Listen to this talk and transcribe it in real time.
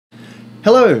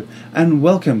Hello, and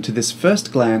welcome to this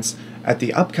first glance at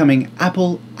the upcoming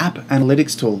Apple App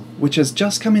Analytics tool, which has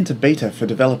just come into beta for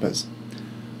developers.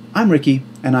 I'm Ricky,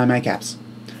 and I make apps,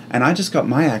 and I just got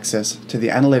my access to the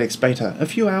Analytics beta a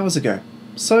few hours ago,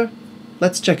 so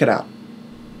let's check it out.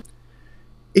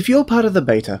 If you're part of the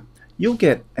beta, you'll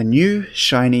get a new,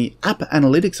 shiny App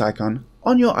Analytics icon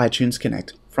on your iTunes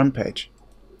Connect front page.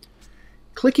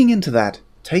 Clicking into that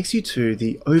takes you to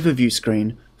the overview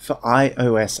screen for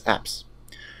iOS apps.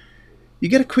 You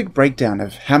get a quick breakdown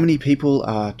of how many people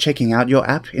are checking out your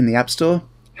app in the App Store,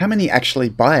 how many actually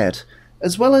buy it,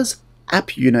 as well as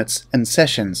app units and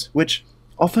sessions, which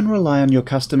often rely on your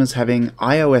customers having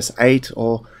iOS 8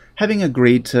 or having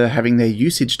agreed to having their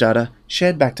usage data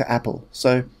shared back to Apple.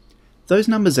 So those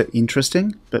numbers are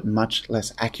interesting, but much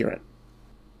less accurate.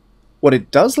 What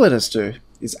it does let us do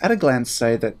is at a glance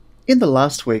say that in the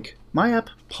last week, my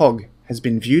app Pog has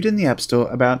been viewed in the App Store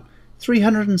about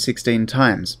 316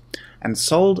 times and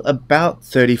sold about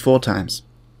 34 times.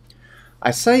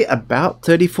 I say about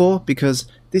 34 because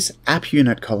this app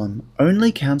unit column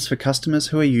only counts for customers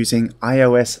who are using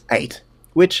iOS 8,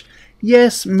 which,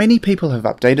 yes, many people have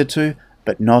updated to,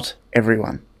 but not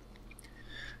everyone.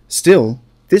 Still,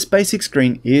 this basic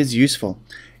screen is useful.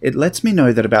 It lets me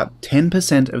know that about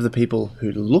 10% of the people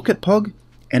who look at Pog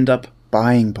end up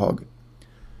buying Pog.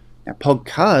 Now, Pog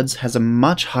Cards has a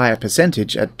much higher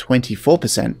percentage at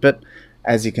 24%, but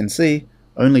as you can see,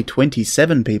 only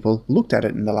 27 people looked at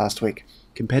it in the last week,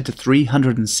 compared to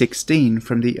 316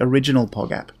 from the original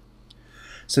Pog app.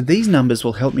 So these numbers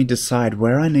will help me decide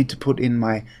where I need to put in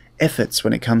my efforts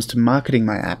when it comes to marketing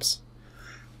my apps.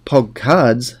 Pog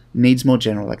Cards needs more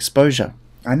general exposure.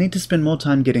 I need to spend more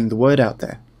time getting the word out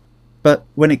there. But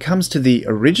when it comes to the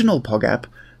original Pog app,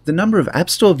 the number of App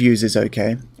Store views is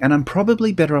okay, and I'm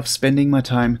probably better off spending my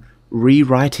time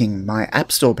rewriting my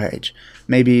App Store page,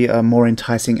 maybe a more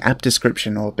enticing app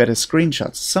description or better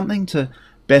screenshots, something to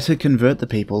better convert the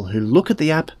people who look at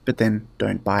the app but then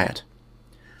don't buy it.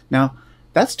 Now,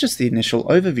 that's just the initial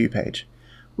overview page.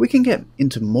 We can get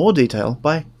into more detail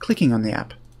by clicking on the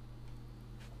app.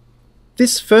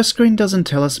 This first screen doesn't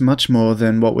tell us much more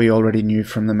than what we already knew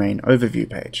from the main overview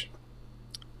page.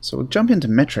 So we'll jump into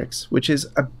metrics, which is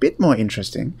a bit more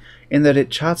interesting in that it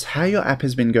charts how your app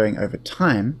has been going over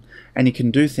time, and you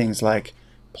can do things like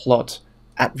plot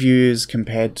app views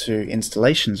compared to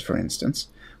installations, for instance,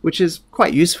 which is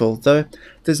quite useful, though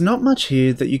there's not much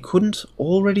here that you couldn't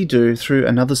already do through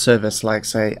another service like,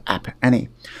 say, App Annie.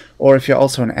 Or if you're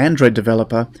also an Android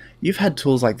developer, you've had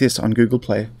tools like this on Google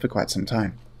Play for quite some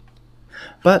time.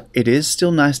 But it is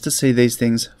still nice to see these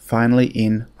things finally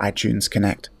in iTunes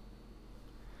Connect.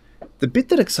 The bit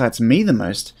that excites me the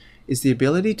most is the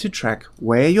ability to track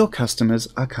where your customers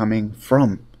are coming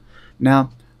from.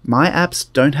 Now, my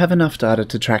apps don't have enough data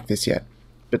to track this yet,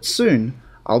 but soon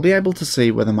I'll be able to see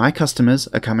whether my customers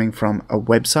are coming from a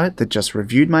website that just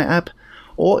reviewed my app,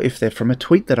 or if they're from a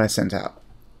tweet that I sent out.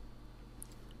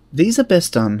 These are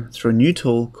best done through a new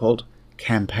tool called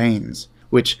Campaigns,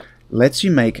 which lets you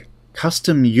make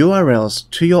custom URLs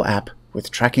to your app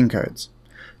with tracking codes.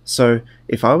 So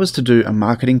if I was to do a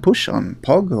marketing push on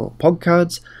Pog or Pog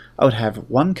Cards, I would have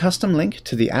one custom link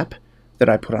to the app that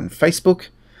I put on Facebook,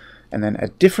 and then a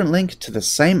different link to the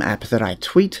same app that I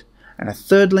tweet, and a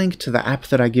third link to the app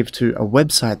that I give to a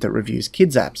website that reviews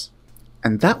kids' apps.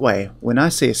 And that way, when I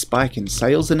see a spike in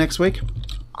sales the next week,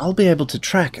 I'll be able to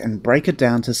track and break it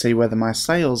down to see whether my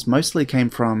sales mostly came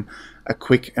from a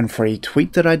quick and free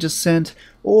tweet that I just sent,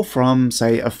 or from,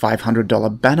 say, a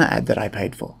 $500 banner ad that I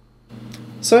paid for.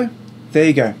 So, there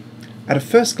you go. At a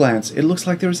first glance, it looks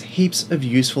like there is heaps of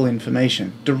useful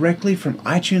information directly from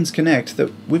iTunes Connect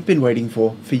that we've been waiting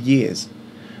for years.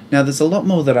 Now, there's a lot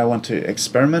more that I want to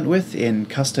experiment with in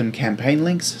custom campaign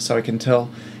links, so I can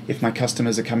tell if my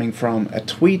customers are coming from a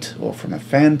tweet or from a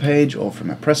fan page or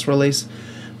from a press release.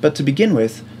 But to begin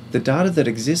with, the data that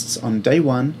exists on day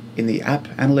one in the App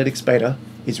Analytics beta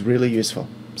is really useful.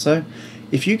 So,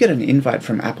 if you get an invite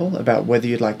from Apple about whether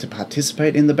you'd like to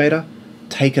participate in the beta,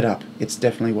 take it up. It's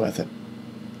definitely worth it.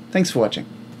 Thanks for watching.